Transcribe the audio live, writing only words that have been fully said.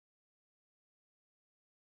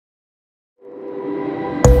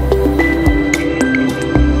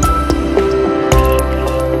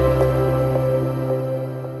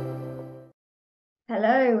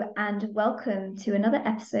and welcome to another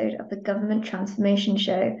episode of the Government Transformation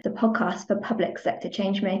Show, the podcast for public sector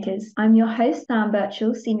changemakers. I'm your host,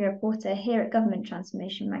 Alberto, senior reporter here at Government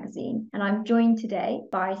Transformation magazine, and I'm joined today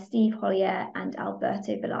by Steve Hollier and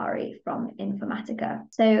Alberto Villari from Informatica.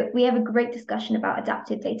 So we have a great discussion about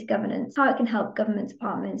adaptive data governance, how it can help government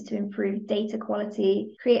departments to improve data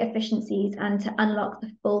quality, create efficiencies, and to unlock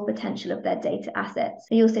the full potential of their data assets.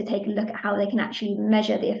 We also take a look at how they can actually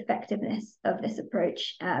measure the effectiveness of this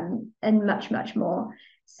approach and much more.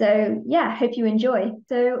 So yeah, hope you enjoy.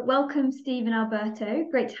 So welcome, Steve and Alberto.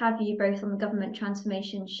 Great to have you both on the Government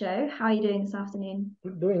Transformation Show. How are you doing this afternoon?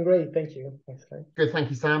 Doing great, thank you. Thanks, Sam. Good, thank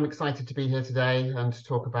you, Sam. Excited to be here today and to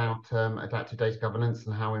talk about adaptive data governance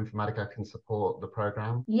and how Informatica can support the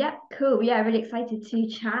programme. Yeah, cool. Yeah, really excited to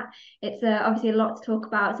chat. It's obviously a lot to talk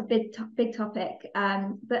about. It's a big topic.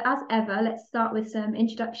 But as ever, let's start with some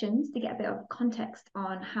introductions to get a bit of context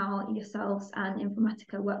on how yourselves and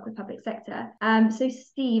Informatica work with public sector. So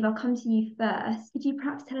Steve, I'll come to you first. Could you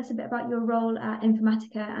perhaps tell us a bit about your role at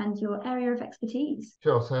Informatica and your area of expertise?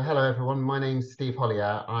 Sure. So hello, everyone. My name's Steve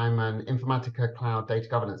Hollier. I'm an Informatica Cloud Data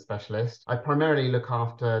Governance Specialist. I primarily look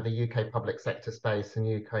after the UK public sector space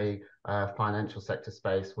and UK financial sector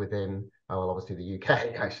space within, well, obviously the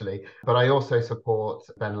UK actually, but I also support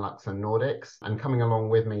Benelux and Nordics. And coming along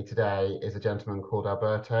with me today is a gentleman called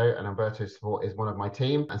Alberto, and Alberto is one of my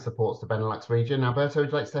team and supports the Benelux region. Alberto, would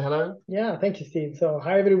you like to say hello? Yeah, thank you, Steve. So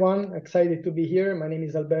hi, everyone. Excited to be here. My name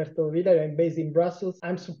is Alberto Villari. I'm based in Brussels.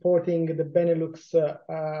 I'm supporting the Benelux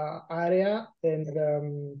area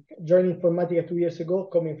and joined Informatica 2 years ago,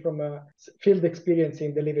 coming from a field experience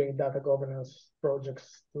in delivering data governance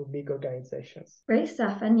projects to big organizations. Great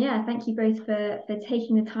stuff. And yeah, thank you both for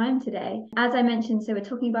taking the time today. As I mentioned, so we're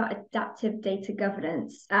talking about adaptive data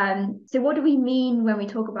governance. So what do we mean when we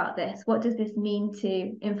talk about this? What does this mean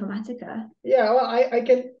to Informatica? Yeah, well, I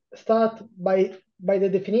can start by the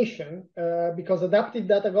definition, because adaptive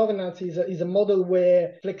data governance is a model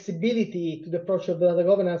where flexibility to the approach of data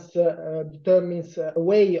governance determines a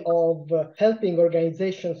way of helping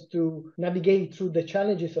organizations to navigate through the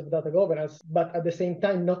challenges of data governance, but at the same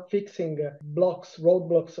time not fixing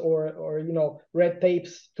roadblocks or red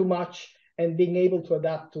tapes too much, and being able to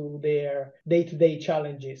adapt to their day-to-day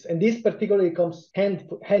challenges. And this particularly comes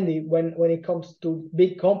handy when it comes to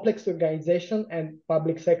big complex organization, and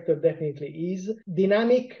public sector definitely is.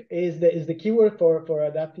 Dynamic is the keyword for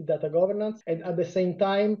adaptive data governance. And at the same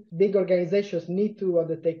time, big organizations need to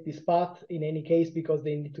undertake this path in any case, because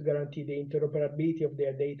they need to guarantee the interoperability of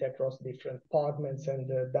their data across different departments and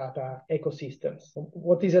data ecosystems.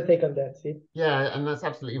 What is your take on that, Steve? Yeah, and that's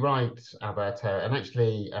absolutely right, Alberto. And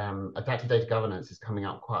actually, adaptive data governance is coming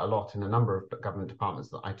up quite a lot in a number of government departments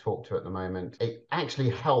that I talk to at the moment. It actually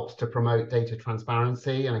helps to promote data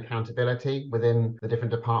transparency and accountability within the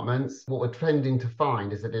different departments. What we're trending to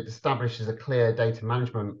find is that it establishes a clear data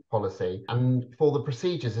management policy and for the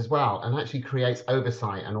procedures as well, and actually creates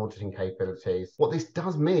oversight and auditing capabilities. What this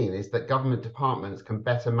does mean is that government departments can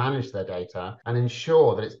better manage their data and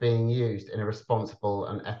ensure that it's being used in a responsible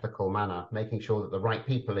and ethical manner, making sure that the right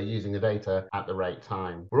people are using the data at the right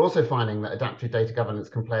time. We're also finding that adaptive data governance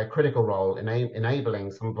can play a critical role in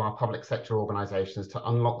enabling some of our public sector organizations to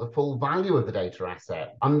unlock the full value of the data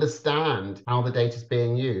asset, understand how the data is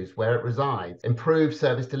being used, where it resides, improve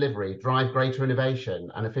service delivery, drive greater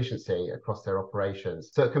innovation and efficiency across their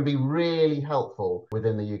operations. So it can be really helpful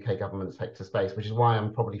within the UK government sector space, which is why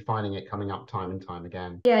I'm probably finding it coming up time and time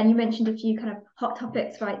again. Yeah, and you mentioned a few kind of hot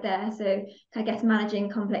topics right there. So I guess managing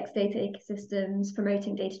complex data ecosystems,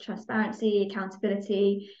 promoting data transparency,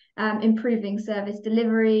 accountability, improving service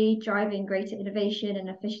delivery, driving greater innovation and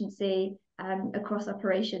efficiency across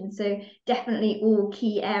operations. So definitely all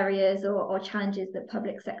key areas or challenges that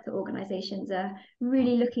public sector organizations are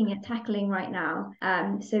really looking at tackling right now.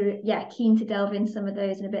 So yeah, keen to delve in some of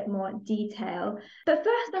those in a bit more detail. But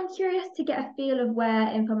first, I'm curious to get a feel of where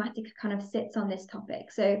Informatica kind of sits on this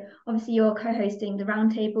topic. So obviously you're co-hosting the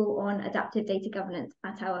roundtable on adaptive data governance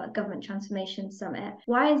at our Government Transformation Summit.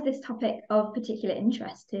 Why is this topic of particular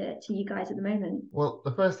interest to you guys at the moment? Well,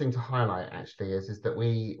 the first thing to highlight actually is that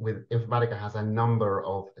we, with Informatica, has a number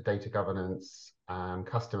of data governance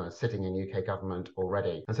customers sitting in UK government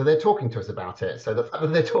already. And so they're talking to us about it. So the fact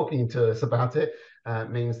that they're talking to us about it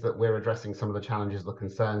means that we're addressing some of the challenges, the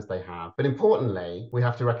concerns they have. But importantly, we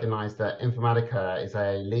have to recognize that Informatica is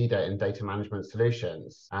a leader in data management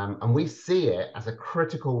solutions. And we see it as a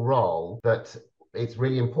critical role that it's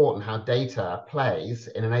really important how data plays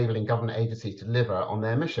in enabling government agencies to deliver on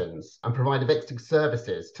their missions and provide effective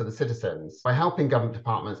services to the citizens. By helping government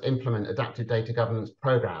departments implement adaptive data governance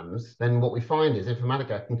programs, then what we find is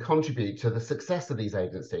Informatica can contribute to the success of these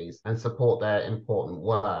agencies and support their important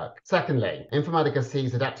work. Secondly, Informatica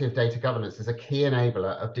sees adaptive data governance as a key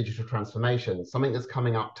enabler of digital transformation, something that's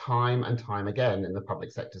coming up time and time again in the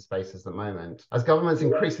public sector space at the moment. As governments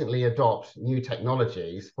increasingly adopt new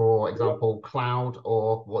technologies, for example, cloud,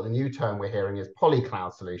 or what the new term we're hearing is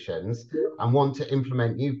polycloud solutions, and want to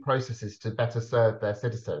implement new processes to better serve their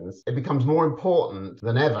citizens, it becomes more important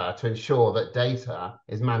than ever to ensure that data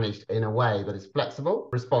is managed in a way that is flexible,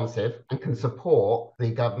 responsive, and can support the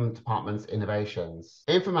government department's innovations.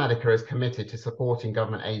 Informatica is committed to supporting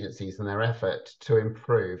government agencies in their effort to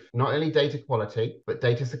improve not only data quality, but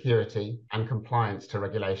data security and compliance to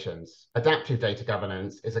regulations. Adaptive data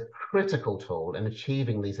governance is a critical tool in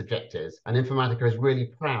achieving these objectives, and Informatica is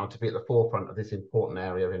really proud to be at the forefront of this important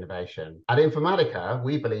area of innovation. At Informatica,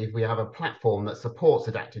 we believe we have a platform that supports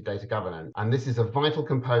adaptive data governance, and this is a vital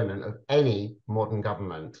component of any modern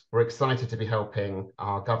government. We're excited to be helping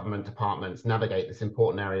our government departments navigate this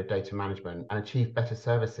important area of data management and achieve better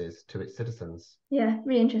services to its citizens. Yeah,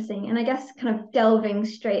 really interesting. And I guess kind of delving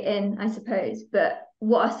straight in, I suppose, but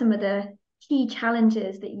what are some of the key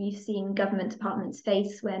challenges that you've seen government departments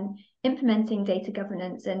face when implementing data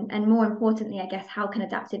governance? And more importantly, I guess, how can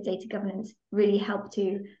adaptive data governance really help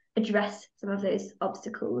to address some of those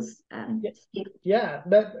obstacles?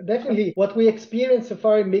 But definitely what we experience so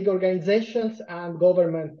far in big organizations and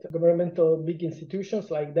governmental big institutions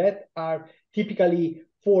like that are typically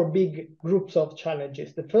 4 big groups of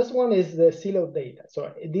challenges. The first one is the siloed data.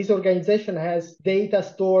 So this organization has data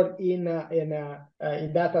stored in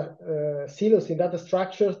data silos, in data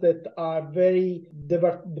structures that are very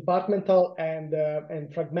departmental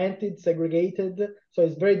and fragmented, segregated. So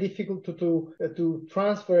it's very difficult to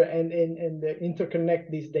transfer and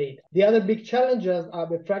interconnect this data. The other big challenges are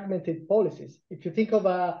the fragmented policies. If you think of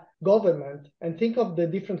a government and think of the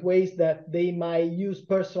different ways that they might use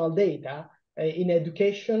personal data, in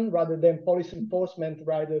education rather than policy enforcement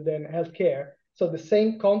rather than healthcare. So the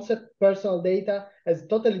same concept, personal data, has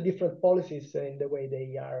totally different policies in the way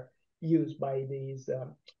they are used by these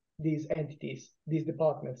entities, these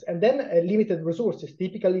departments. And then limited resources.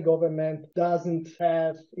 Typically, government doesn't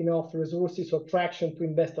have enough resources or traction to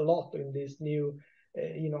invest a lot in these new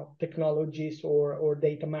technologies or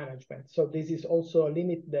data management. So this is also a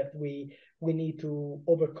limit that we need to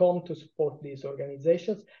overcome to support these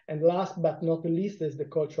organizations. And last but not least is the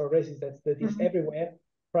cultural resistance that is everywhere,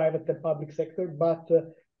 private and public sector. But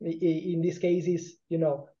in these cases,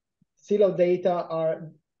 siloed data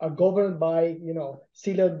are governed by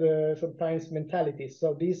siloed sometimes mentalities.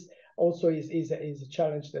 So this also is a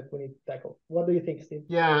challenge that we need to tackle. What do you think, Steve?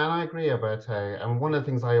 Yeah, and I agree, Alberto. And one of the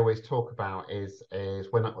things I always talk about is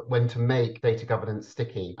when to make data governance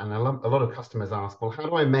sticky. And a lot of customers ask, well, how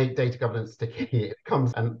do I make data governance sticky? It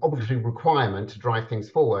becomes an obligatory requirement to drive things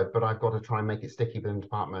forward, but I've got to try and make it sticky within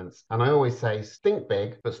departments. And I always say, think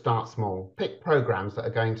big, but start small. Pick programs that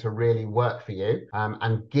are going to really work for you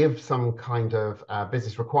and give some kind of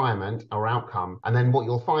business requirement or outcome. And then what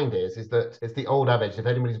you'll find is that it's the old adage, if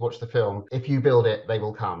anybody's watched the film, if you build it, they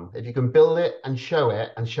will come. If you can build it and show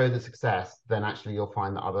the success, then actually you'll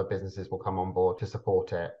find that other businesses will come on board to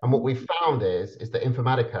support it. And what we've found is that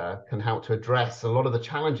Informatica can help to address a lot of the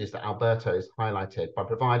challenges that Alberto's highlighted by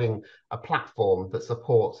providing a platform that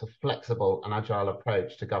supports a flexible and agile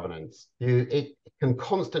approach to governance. It can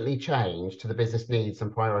constantly change to the business needs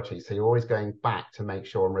and priorities. So you're always going back to make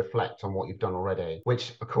sure and reflect on what you've done already,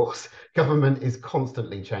 which of course government is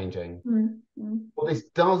constantly changing. What this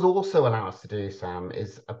does also allow us to do, Sam,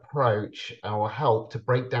 is approach or help to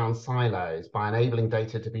break down silos by enabling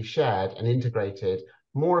data to be shared and integrated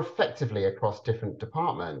more effectively across different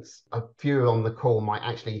departments. A few on the call might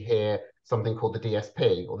actually hear something called the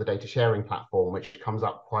DSP, or the data sharing platform, which comes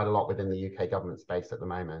up quite a lot within the UK government space at the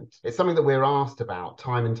moment. It's something that we're asked about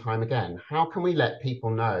time and time again. How can we let people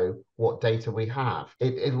know what data we have?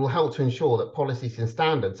 It will help to ensure that policies and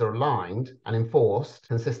standards are aligned and enforced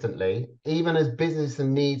consistently, even as business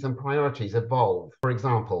and needs and priorities evolve. For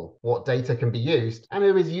example, what data can be used and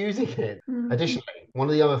who is using it. Additionally, one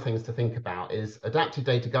of the other things to think about is adaptive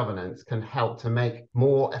data governance can help to make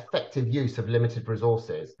more effective use of limited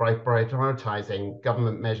resources by prioritizing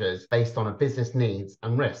government measures based on a business needs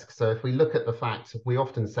and risks. So if we look at the fact, we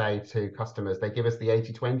often say to customers, they give us the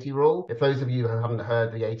 80-20 rule. If those of you who haven't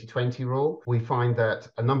heard the 80-20 rule, we find that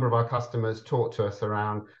a number of our customers talk to us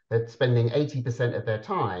around that spending 80% of their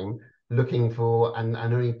time looking for, and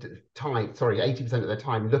only 80% of their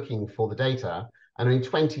time looking for the data, and only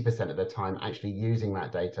 20% of the time actually using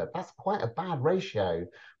that data. That's quite a bad ratio.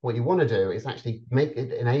 What you want to do is actually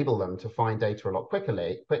enable them to find data a lot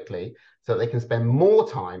quickly, so that they can spend more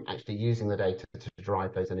time actually using the data to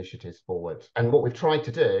drive those initiatives forward. And what we've tried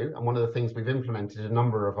to do, and one of the things we've implemented in a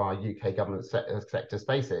number of our UK government sector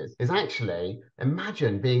spaces, is actually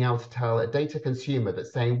imagine being able to tell a data consumer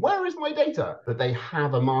that's saying, where is my data? That they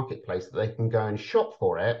have a marketplace that they can go and shop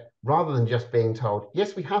for it, rather than just being told,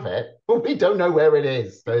 yes, we have it, but we don't know where it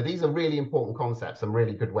is. So these are really important concepts and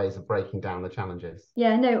really good ways of breaking down the challenges.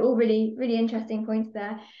 Yeah, no, all really, really interesting points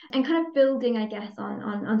there. And kind of building, I guess,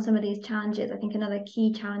 on some of these challenges, I think another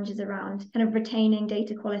key challenge is around kind of retaining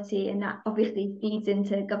data quality, and that obviously feeds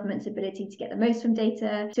into government's ability to get the most from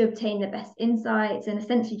data, to obtain the best insights, and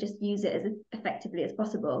essentially just use it as effectively as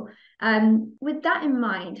possible. With that in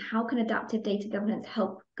mind, how can adaptive data governance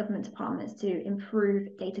help government departments to improve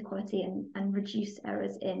data quality and reduce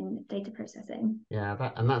errors in data processing? Yeah,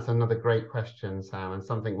 that's another great question, Sam, and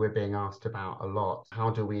something we're being asked about a lot. How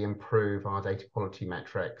do we improve our data quality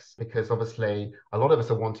metrics? Because obviously a lot of us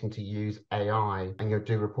are wanting to use AI and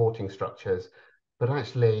do reporting structures. But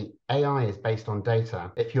actually, AI is based on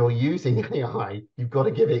data. If you're using AI, you've got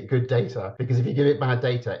to give it good data, because if you give it bad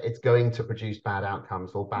data, it's going to produce bad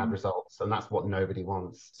outcomes or bad results. And that's what nobody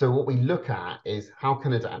wants. So what we look at is, how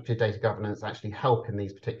can adaptive data governance actually help in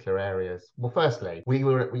these particular areas? Well, firstly, we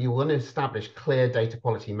want to establish clear data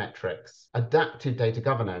quality metrics. Adaptive data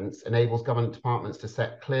governance enables government departments to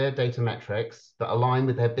set clear data metrics that align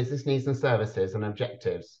with their business needs and services and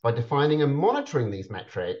objectives. By defining and monitoring these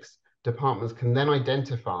metrics, departments can then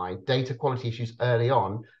identify data quality issues early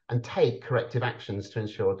on and take corrective actions to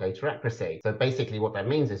ensure data accuracy. So basically what that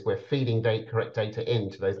means is we're feeding correct data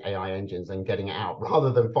into those AI engines and getting it out,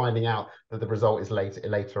 rather than finding out that the result is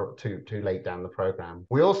too late down the program.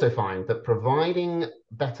 We also find that providing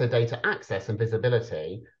better data access and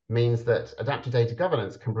visibility means that adaptive data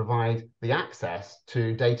governance can provide the access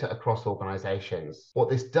to data across organizations. What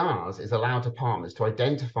this does is allow departments to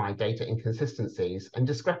identify data inconsistencies and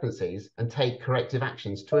discrepancies and take corrective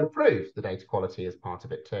actions to improve the data quality as part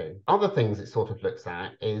of it too. Other things it sort of looks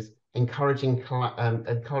at is encouraging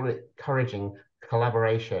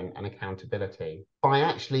collaboration and accountability. By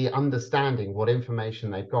actually understanding what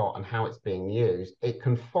information they've got and how it's being used, it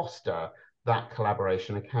can foster that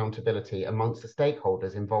collaboration, accountability amongst the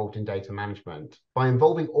stakeholders involved in data management. By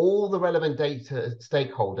involving all the relevant data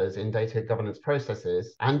stakeholders in data governance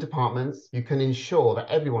processes and departments, you can ensure that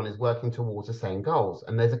everyone is working towards the same goals,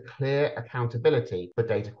 and there's a clear accountability for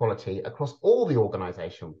data quality across all the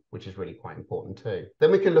organization, which is really quite important too. Then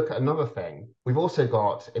we can look at another thing. We've also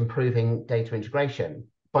got improving data integration.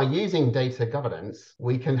 By using data governance,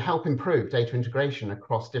 we can help improve data integration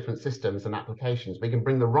across different systems and applications. We can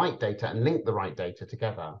bring the right data and link the right data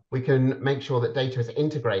together. We can make sure that data is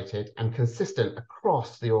integrated and consistent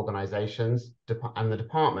across the organizations, and the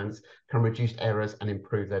departments can reduce errors and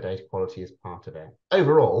improve their data quality as part of it.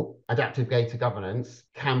 Overall, adaptive data governance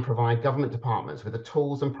can provide government departments with the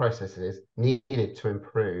tools and processes needed to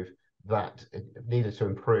improve their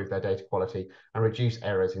data quality and reduce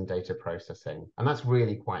errors in data processing. And that's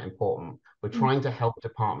really quite important. We're trying to help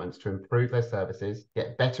departments to improve their services,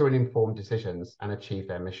 get better and informed decisions, and achieve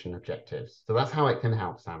their mission objectives. So that's how it can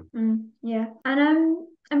help, Sam. Yeah. And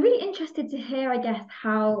I'm really interested to hear, I guess,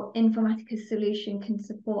 how Informatica's solution can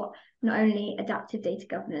support not only adaptive data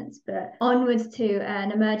governance, but onwards to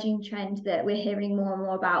an emerging trend that we're hearing more and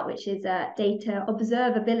more about, which is data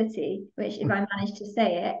observability, which, if I manage to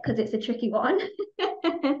say it, because it's a tricky one.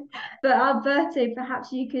 But Alberto,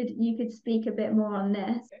 perhaps you could speak a bit more on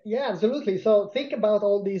this. Yeah, absolutely. So think about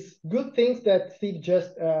all these good things that Steve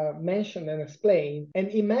just mentioned and explained, and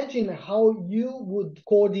imagine how you would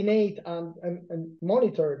coordinate and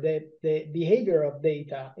monitor the behavior of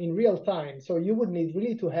data in real time. So you would need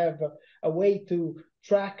really to have a way to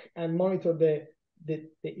track and monitor the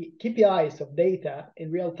KPIs of data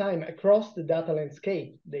in real time across the data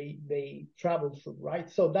landscape they travel through, right?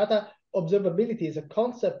 So data observability is a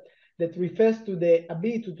concept that refers to the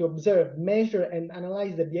ability to observe, measure, and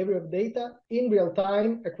analyze the behavior of data in real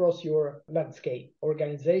time across your landscape,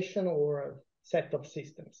 organization, or set of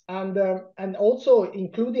systems. And also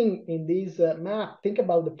including in this map, think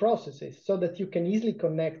about the processes so that you can easily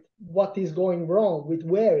connect what is going wrong with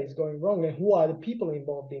where is going wrong and who are the people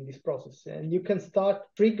involved in this process. And you can start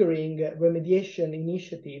triggering remediation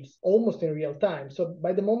initiatives almost in real time. So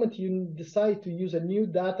by the moment you decide to use a new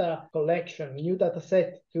data collection, new data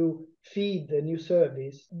set to feed the new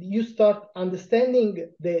service, you start understanding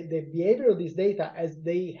the behavior of this data as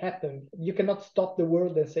they happen. You cannot stop the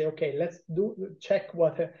world and say, okay, let's check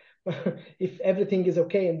what if everything is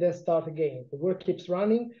okay and then start again. The work keeps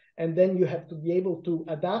running, and then you have to be able to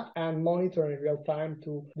adapt and monitor in real time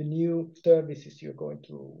to the new services you're going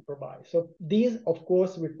to provide. So this, of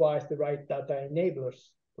course, requires the right data enablers,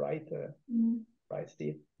 right? Right,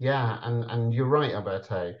 Steve? Yeah, and you're right,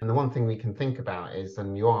 Alberto. And the one thing we can think about is,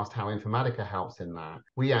 and you asked how Informatica helps in that,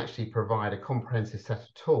 we actually provide a comprehensive set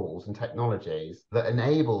of tools and technologies that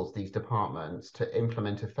enables these departments to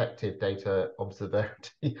implement effective data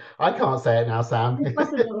observability. I can't say it now, Sam. It's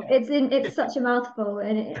possible. It's such a mouthful,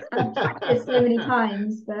 and I've practiced so many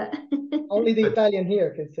times, but only the Italian here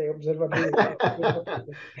can say observability.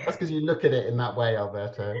 That's because you look at it in that way,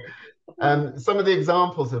 Alberto. Some of the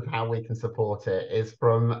examples of how we can support it is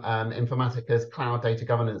from Informatica's Cloud Data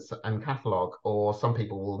Governance and Catalog, or some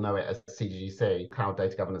people will know it as CDGC, Cloud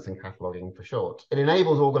Data Governance and Cataloging for short. It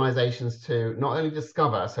enables organizations to not only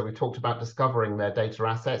discover, so we talked about discovering their data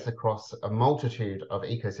assets across a multitude of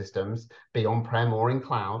ecosystems, be on-prem or in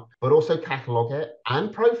cloud, but also catalog it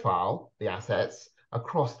and profile the assets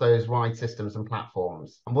across those wide systems and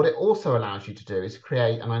platforms. And what it also allows you to do is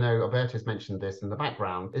create, and I know Alberto's mentioned this in the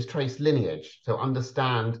background, is trace lineage. So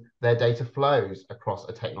understand their data flows across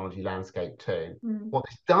a technology landscape too. What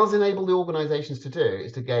this does enable the organizations to do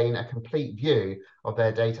is to gain a complete view of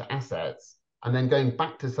their data assets, and then going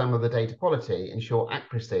back to some of the data quality, ensure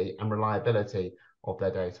accuracy and reliability of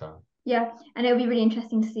their data. Yeah, and it'll be really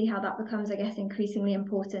interesting to see how that becomes, I guess, increasingly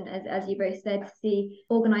important, as you both said, to see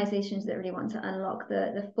organizations that really want to unlock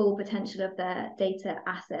the full potential of their data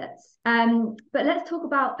assets. But let's talk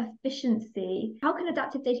about efficiency. How can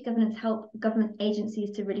adaptive data governance help government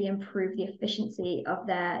agencies to really improve the efficiency of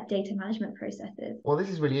their data management processes? Well, this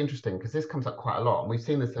is really interesting because this comes up quite a lot, and we've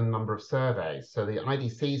seen this in a number of surveys. So the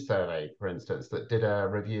IDC survey, for instance, that did a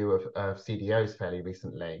review of CDOs fairly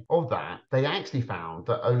recently, of that, they actually found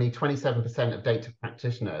that only 27% of data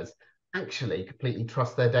practitioners actually completely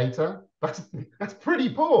trust their data. That's pretty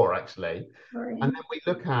poor, actually. Sorry. And then we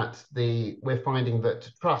look at we're finding that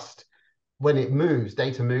trust, when it moves,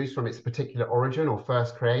 data moves from its particular origin or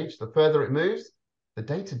first create, the further it moves, the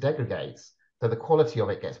data degrades. So the quality of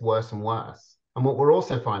it gets worse and worse. And what we're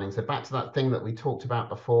also finding, so back to that thing that we talked about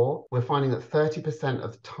before, we're finding that 30%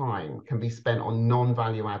 of the time can be spent on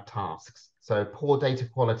non-value add tasks. So poor data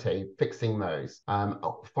quality, fixing those,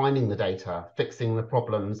 finding the data, fixing the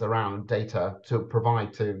problems around data to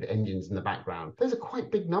provide to the engines in the background. Those are quite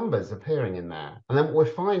big numbers appearing in there. And then what we're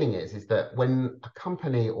finding is that when a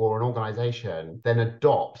company or an organization then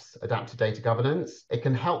adopts adaptive data governance, it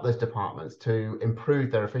can help those departments to improve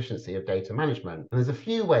their efficiency of data management. And there's a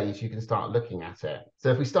few ways you can start looking at it. So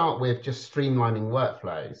if we start with just streamlining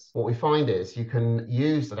workflows, what we find is you can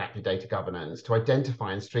use adaptive data governance to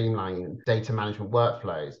identify and streamline data management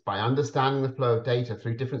workflows by understanding the flow of data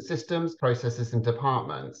through different systems, processes, and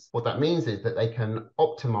departments. What that means is that they can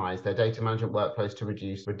optimize their data management workflows to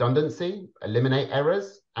reduce redundancy, eliminate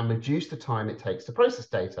errors, and reduce the time it takes to process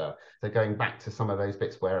data. So going back to some of those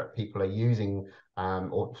bits where people are using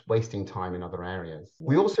or wasting time in other areas.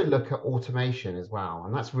 We also look at automation as well,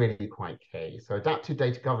 and that's really quite key. So adaptive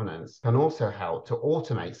data governance can also help to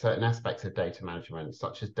automate certain aspects of data management,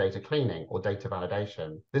 such as data cleaning or data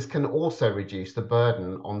validation. This can also reduce the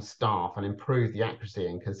burden on staff and improve the accuracy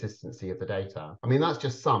and consistency of the data. I mean, that's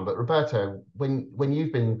just some, but Roberto, when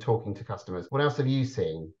you've been talking to customers, what else have you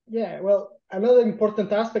seen? Yeah, well, another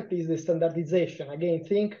important aspect is the standardization. Again,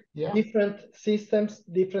 think different systems,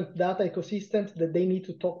 different data ecosystems that they need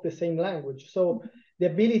to talk the same language. So the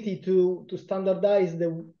ability to standardize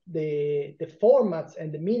the formats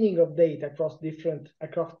and the meaning of data across different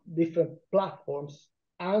platforms,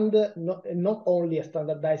 and not only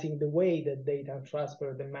standardizing the way that data are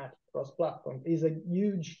transferred and mapped across platforms has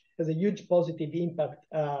a huge positive impact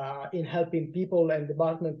in helping people and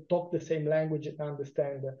departments talk the same language and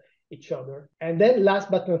understand each other. And then last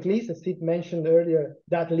but not least, as Steve mentioned earlier,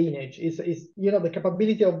 that lineage is the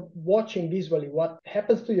capability of watching visually what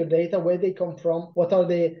happens to your data, where they come from, what are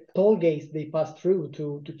the toll gates they pass through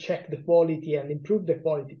to check the quality and improve the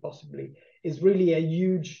quality possibly, is really a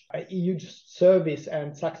huge service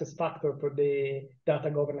and success factor for the data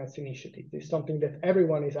governance initiatives. It's something that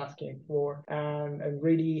everyone is asking for and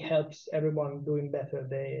really helps everyone doing better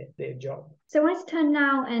their job. So I wanted to turn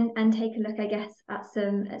now and take a look, I guess, at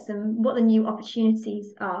some what the new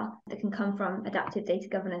opportunities are that can come from adaptive data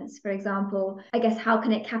governance. For example, I guess, how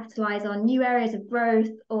can it capitalize on new areas of growth,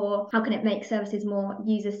 or how can it make services more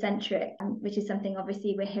user-centric, which is something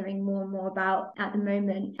obviously we're hearing more and more about at the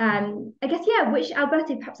moment. I guess, which,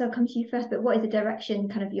 Alberto, perhaps I'll come to you first, but what is the direction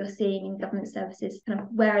kind of you're seeing in government services? Kind of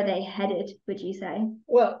where are they headed, would you say?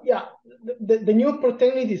 Well, yeah, the new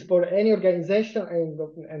opportunities for any organization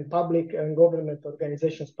and public and government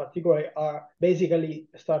organizations particularly are basically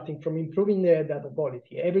starting from improving their data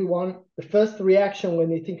quality. Everyone, the first reaction when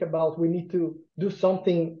they think about we need to do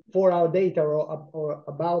something for our data or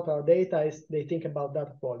about our data is they think about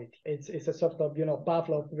data quality. It's a sort of,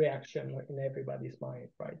 Pavlov reaction in everybody's mind,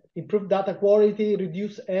 right? Improve data quality,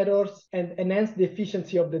 reduce errors, and enhance the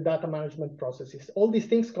efficiency of the data management processes. All these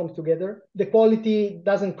things come together. The quality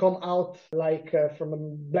doesn't come out like from a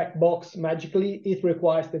black box magically. It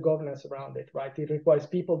requires the governance around it, right? It requires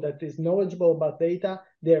people that is knowledgeable about data,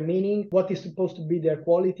 their meaning, what is supposed to be their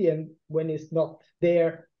quality, and when it's not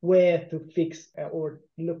there, where to fix or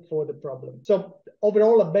look for the problem. So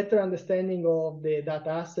overall, a better understanding of the data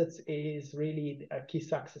assets is really a key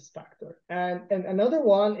success factor. And another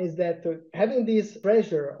one is that having this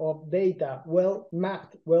treasure of data well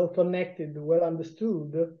mapped, well connected, well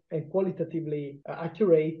understood, and qualitatively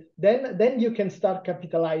accurate, then you can start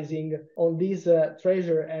capitalizing on this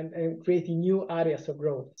treasure and creating new areas of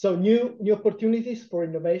growth. So new opportunities for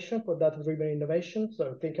innovation, for data-driven innovation.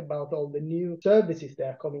 So think about all the new services that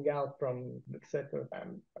are coming out from, etc.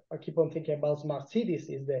 I keep on thinking about smart cities,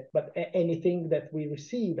 but anything that we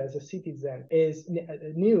receive as a citizen is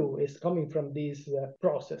new, is coming from this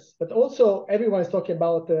process. But also everyone is talking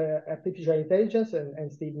about artificial intelligence,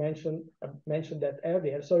 and Steve mentioned that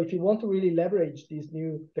earlier. So if you want to really leverage this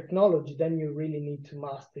new technology, then you really need to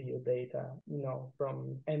master your data,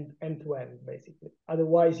 from end to end, basically.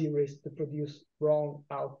 Otherwise, you risk to produce wrong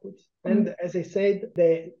outputs. And as I said,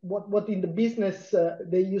 what in the business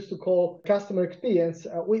they used to call customer experience,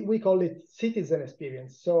 we call it citizen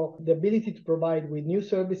experience. So the ability to provide with new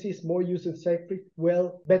services, more user-centric,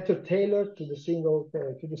 better tailored to the single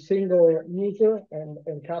user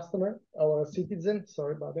and customer or citizen.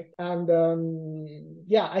 Sorry about it. And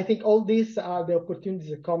I think all these are the opportunities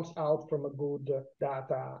that comes out from a good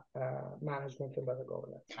data management and data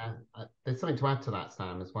governance. There's something to add to that,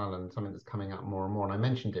 Sam, as well, and something that's coming up more and more. And I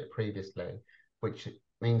mentioned it previously, which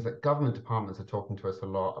means that government departments are talking to us a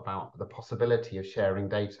lot about the possibility of sharing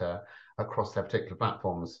data across their particular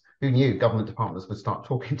platforms. Who knew government departments would start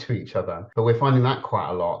talking to each other? But we're finding that quite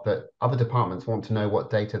a lot, that other departments want to know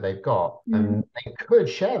what data they've got, and they could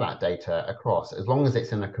share that data across as long as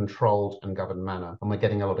it's in a controlled and governed manner. And we're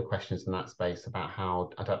getting a lot of questions in that space about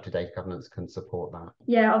how adaptive data governance can support that.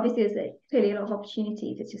 Yeah, obviously there's clearly a lot of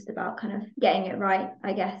opportunities. It's just about kind of getting it right,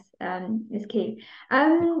 I guess, is key.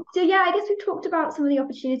 So yeah, I guess we've talked about some of the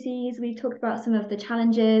opportunities, we've talked about some of the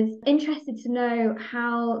challenges. Interested to know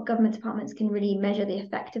how government departments can really measure the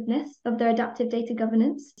effectiveness of their adaptive data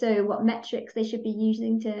governance. So what metrics they should be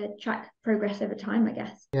using to track progress over time, I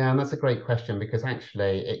guess. Yeah, and that's a great question, because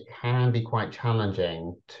actually it can be quite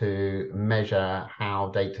challenging to measure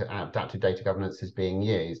how adaptive data governance is being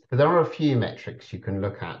used. But there are a few metrics you can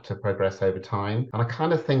look at to progress over time. And I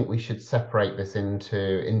kind of think we should separate this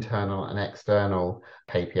into internal and external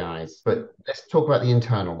KPIs. But let's talk about the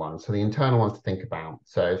internal ones. So the internal ones to think about.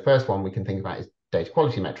 So the first one we can think about is data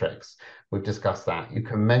quality metrics. We've discussed that. You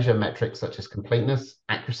can measure metrics such as completeness,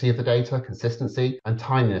 accuracy of the data, consistency, and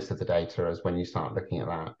timeliness of the data as when you start looking at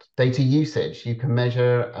that. Data usage, you can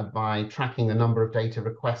measure by tracking the number of data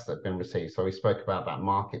requests that have been received. So we spoke about that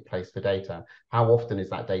marketplace for data. How often is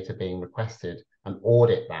that data being requested? And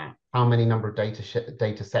audit that. How many number of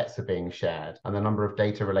data sets are being shared, and the number of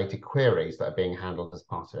data related queries that are being handled as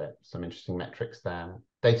part of it. Some interesting metrics there.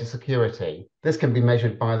 Data security. This can be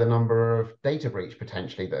measured by the number of data breach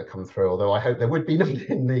potentially that have come through, although I hope there would be none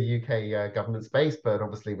in the UK government space, but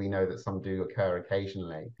obviously we know that some do occur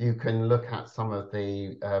occasionally. You can look at some of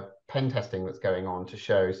the pen testing that's going on to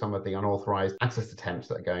show some of the unauthorized access attempts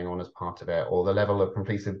that are going on as part of it, or the level of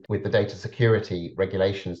completeness with the data security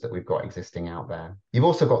regulations that we've got existing out there. You've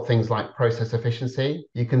also got things like process efficiency.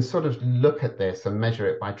 You can sort of look at this and measure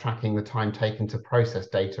it by tracking the time taken to process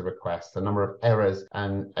data requests, the number of errors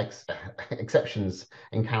and exceptions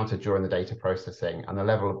encountered during the data processing, and the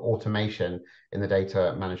level of automation in the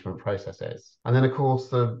data management processes. And then, of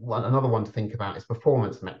course, another one to think about is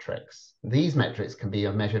performance metrics. These metrics can be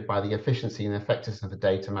measured by the efficiency and effectiveness of the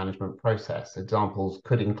data management process. Examples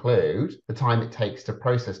could include the time it takes to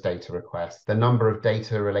process data requests, the number of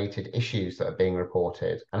data-related issues that are being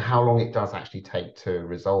reported, and how long it does actually take to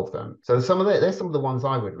resolve them. So there's some of the ones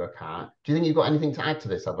I would look at. Do you think you've got anything to add to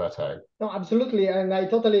this, Alberto? No, absolutely. And I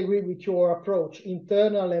totally agree with your approach,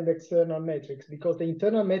 internal and external metrics, because the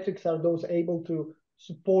internal metrics are those able to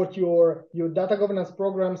support your data governance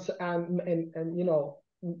programs and you know,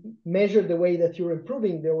 measure the way that you're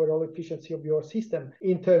improving the overall efficiency of your system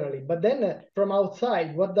internally. But then from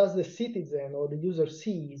outside, what does the citizen or the user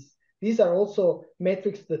sees? These are also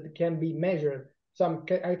metrics that can be measured. So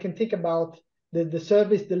I can think about the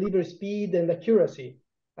service delivery speed and accuracy.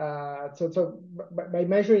 So by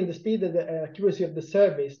measuring the speed and the accuracy of the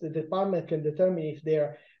service, the department can determine if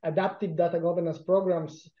their adaptive data governance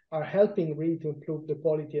programs are helping really to improve the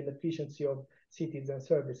quality and efficiency of citizen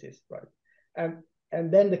services, right?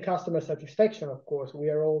 And then the customer satisfaction, of course, we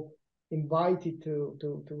are all invited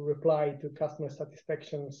to reply to customer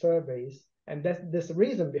satisfaction surveys. And there's a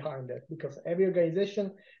reason behind that, because every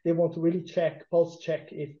organization, they want to really post-check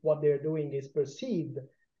if what they're doing is perceived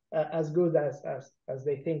as good as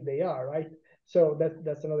they think they are, right? So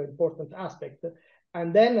that's another important aspect.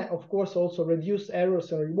 And then, of course, also reduce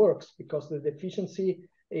errors and reworks, because the efficiency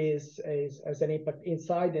is as an impact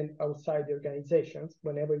inside and outside the organizations.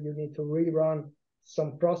 Whenever you need to rerun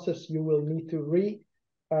some process, you will need to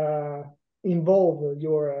involve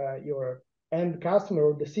your end customer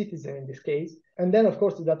or the citizen in this case. And then, of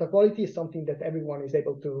course, the data quality is something that everyone is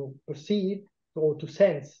able to perceive or to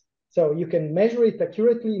sense. So you can measure it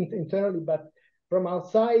accurately internally, but from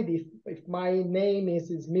outside, if my name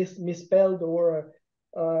is misspelled or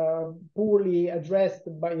poorly addressed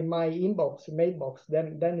in my mailbox,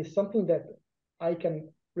 then it's something that I can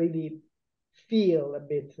really feel a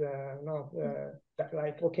bit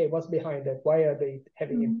like, okay, what's behind that? Why are they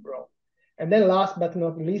having it wrong? And then last but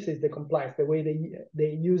not least is the compliance, the way they're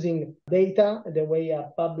using data, the way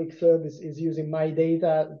a public service is using my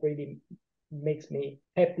data really makes me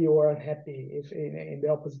happy or unhappy if in the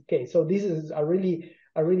opposite case. So this is a really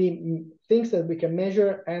things that we can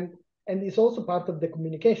measure, and it's also part of the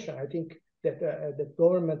communication. I think that the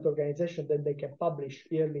government organization, that they can publish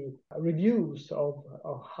yearly reviews of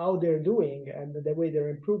how they're doing and the way they're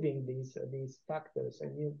improving these factors,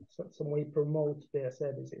 and some way promote their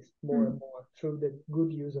services more and more through the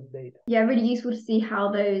good use of data. Yeah, really useful to see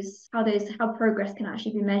how progress can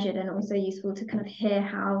actually be measured, and also useful to kind of hear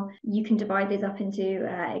how you can divide these up into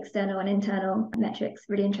external and internal metrics.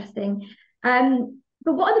 Really interesting.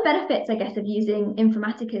 But what are the benefits, I guess, of using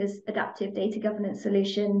Informatica's adaptive data governance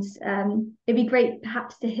solutions? It'd be great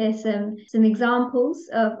perhaps to hear some examples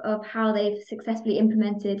of how they've successfully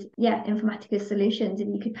implemented, Informatica's solutions. If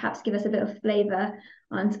you could perhaps give us a bit of flavour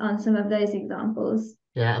on some of those examples.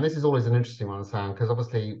 Yeah, and this is always an interesting one, Sam, because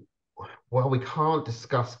obviously, while we can't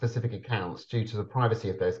discuss specific accounts due to the privacy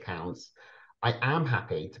of those accounts, I am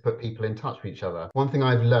happy to put people in touch with each other. One thing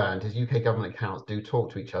I've learned is UK government accounts do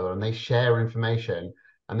talk to each other and they share information.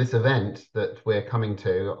 And this event that we're coming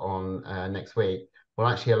to on next week will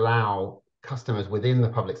actually allow customers within the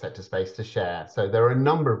public sector space to share. So there are a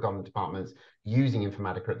number of government departments using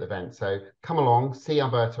Informatica at the event. So come along, see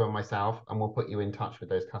Alberto and myself, and we'll put you in touch with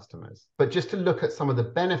those customers. But just to look at some of the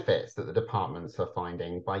benefits that the departments are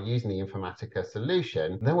finding by using the Informatica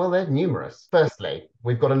solution, they're numerous. Firstly,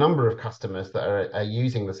 we've got a number of customers that are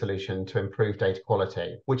using the solution to improve data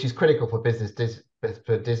quality, which is critical for business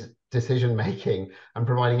decision making and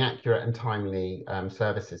providing accurate and timely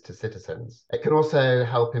services to citizens. It can also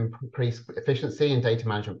help increase efficiency in data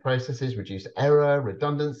management processes, reduce error,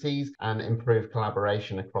 redundancies, and improve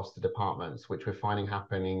collaboration across the departments, which we're finding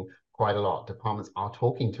happening quite a lot. Departments are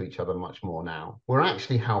talking to each other much more now. We're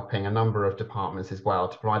actually helping a number of departments as well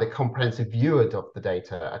to provide a comprehensive view of the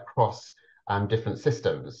data across different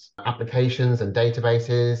systems, applications and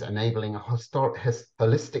databases, enabling a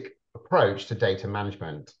holistic approach to data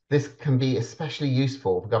management. This can be especially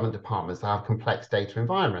useful for government departments that have complex data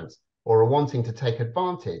environments or are wanting to take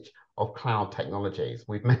advantage of cloud technologies.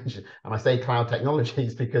 We've mentioned, and I say cloud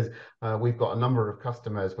technologies because we've got a number of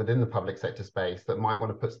customers within the public sector space that might want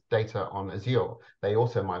to put data on Azure. They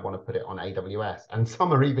also might want to put it on AWS, and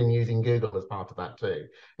some are even using Google as part of that too.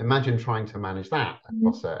 Imagine trying to manage that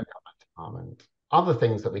across a government department. Other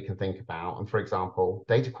things that we can think about, and for example,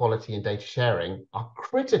 data quality and data sharing are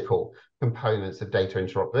critical components of data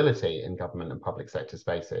interoperability in government and public sector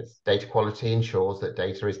spaces. Data quality ensures that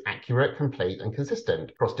data is accurate, complete, and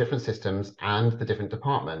consistent across different systems and the different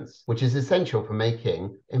departments, which is essential for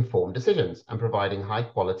making informed decisions and providing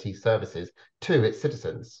high-quality services to its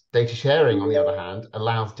citizens. Data sharing, on the other hand,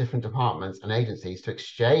 allows different departments and agencies to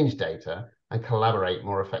exchange data and collaborate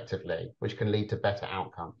more effectively, which can lead to better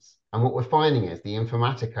outcomes. And what we're finding is the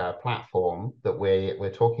Informatica platform that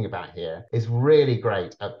we're talking about here is really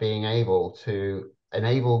great at being able to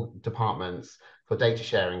enable departments for data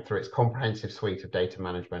sharing through its comprehensive suite of data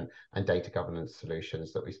management and data governance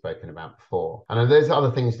solutions that we've spoken about before. And there's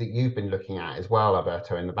other things that you've been looking at as well,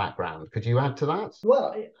 Alberto, in the background. Could you add to that?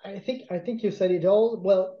 Well, I think you said it all.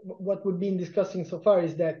 Well, what we've been discussing so far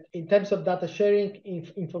is that in terms of data sharing,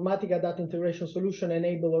 Informatica data integration solution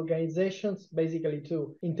enable organizations basically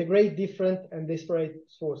to integrate different and disparate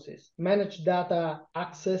sources, manage data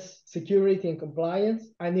access, security and compliance,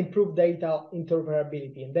 and improve data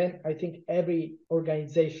interoperability. And then I think every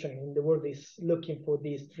organization in the world is looking for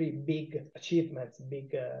these three big achievements,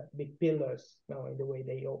 big pillars now in the way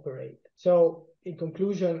they operate. So in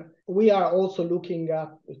conclusion, we are also looking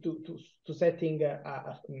to setting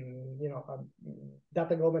a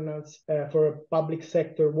data governance for a public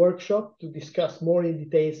sector workshop to discuss more in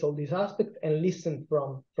details all these aspects and listen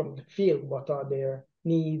from the field what are their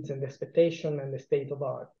needs and expectation and the state of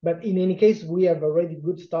art. But in any case, we have already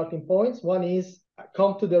good starting points. One is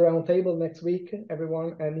come to the round table next week,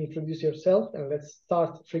 everyone, and introduce yourself, and let's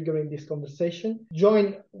start triggering this conversation.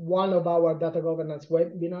 Join one of our data governance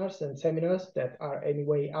webinars and seminars that are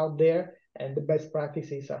anyway out there, and the best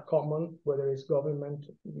practices are common, whether it's government,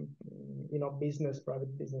 business,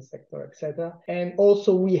 private business sector, etc. And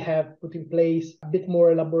also we have put in place a bit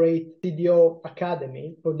more elaborate CDO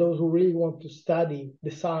Academy for those who really want to study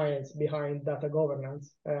the science behind data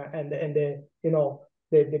governance and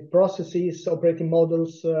the processes, operating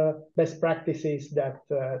models, best practices that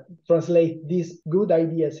translate these good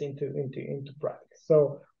ideas into practice.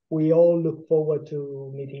 So we all look forward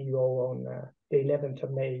to meeting you all on the 11th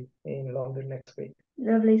of May in London next week.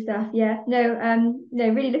 Lovely stuff. Yeah,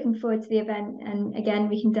 really looking forward to the event. And again,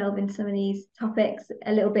 we can delve into some of these topics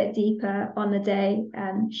a little bit deeper on the day.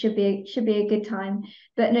 Should be a good time.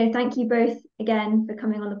 But no, thank you both again for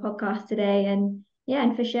coming on the podcast today and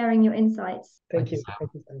for sharing your insights. Thank you.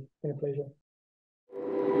 Thank you. It's been a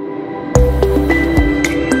pleasure.